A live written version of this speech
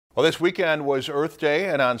Well, this weekend was Earth Day,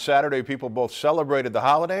 and on Saturday, people both celebrated the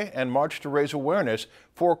holiday and marched to raise awareness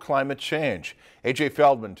for climate change. A.J.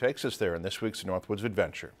 Feldman takes us there in this week's Northwoods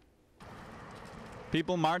Adventure.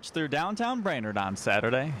 People marched through downtown Brainerd on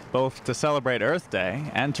Saturday, both to celebrate Earth Day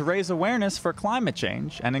and to raise awareness for climate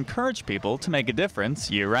change and encourage people to make a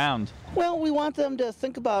difference year-round. Well, we want them to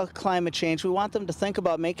think about climate change. We want them to think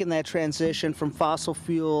about making that transition from fossil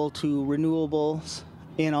fuel to renewables,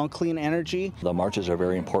 clean energy. The marches are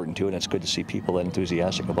very important too, and it's good to see people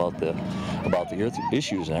enthusiastic about the Earth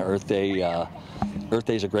issues. And Earth Day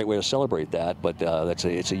is a great way to celebrate that, but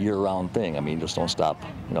it's a year-round thing. I mean, just don't stop,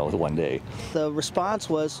 with one day. The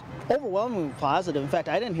response was overwhelmingly positive. In fact,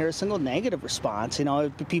 I didn't hear a single negative response.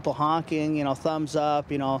 People honking, thumbs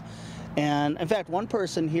up, And in fact, one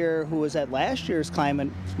person here who was at last year's climate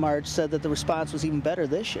march said that the response was even better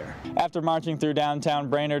this year. After marching through downtown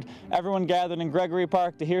Brainerd, everyone gathered in Gregory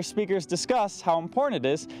Park to hear speakers discuss how important it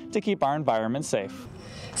is to keep our environment safe.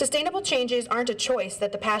 Sustainable changes aren't a choice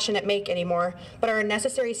that the passionate make anymore, but are a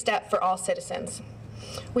necessary step for all citizens.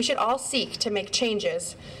 We should all seek to make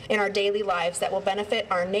changes in our daily lives that will benefit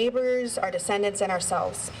our neighbors, our descendants, and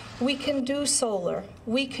ourselves. We can do solar,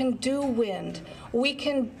 we can do wind, we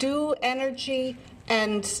can do energy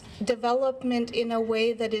and development in a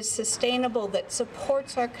way that is sustainable, that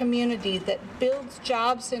supports our community, that builds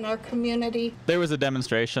jobs in our community. There was a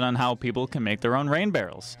demonstration on how people can make their own rain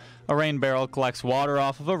barrels. A rain barrel collects water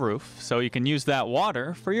off of a roof, so you can use that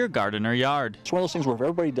water for your garden or yard. It's one of those things where if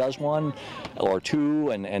everybody does one or two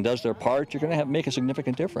and does their part, you're going to make a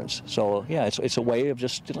significant difference. So yeah, it's a way of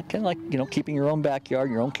just kind of like keeping your own backyard,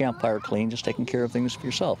 your own campfire clean, just taking care of things for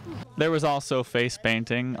yourself. There was also face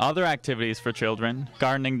painting, other activities for children,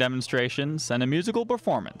 gardening demonstrations, and a musical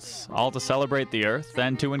performance, all to celebrate the Earth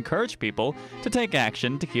and to encourage people to take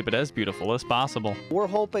action to keep it as beautiful as possible. We're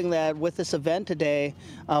hoping that with this event today,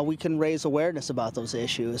 we can raise awareness about those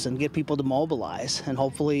issues and get people to mobilize and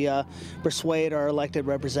hopefully persuade our elected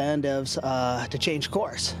representatives to change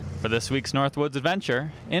course. For this week's Northwoods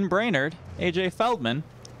Adventure, in Brainerd, A.J. Feldman,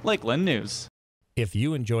 Lakeland News. If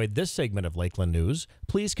you enjoyed this segment of Lakeland News,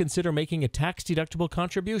 please consider making a tax-deductible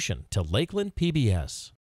contribution to Lakeland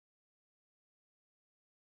PBS.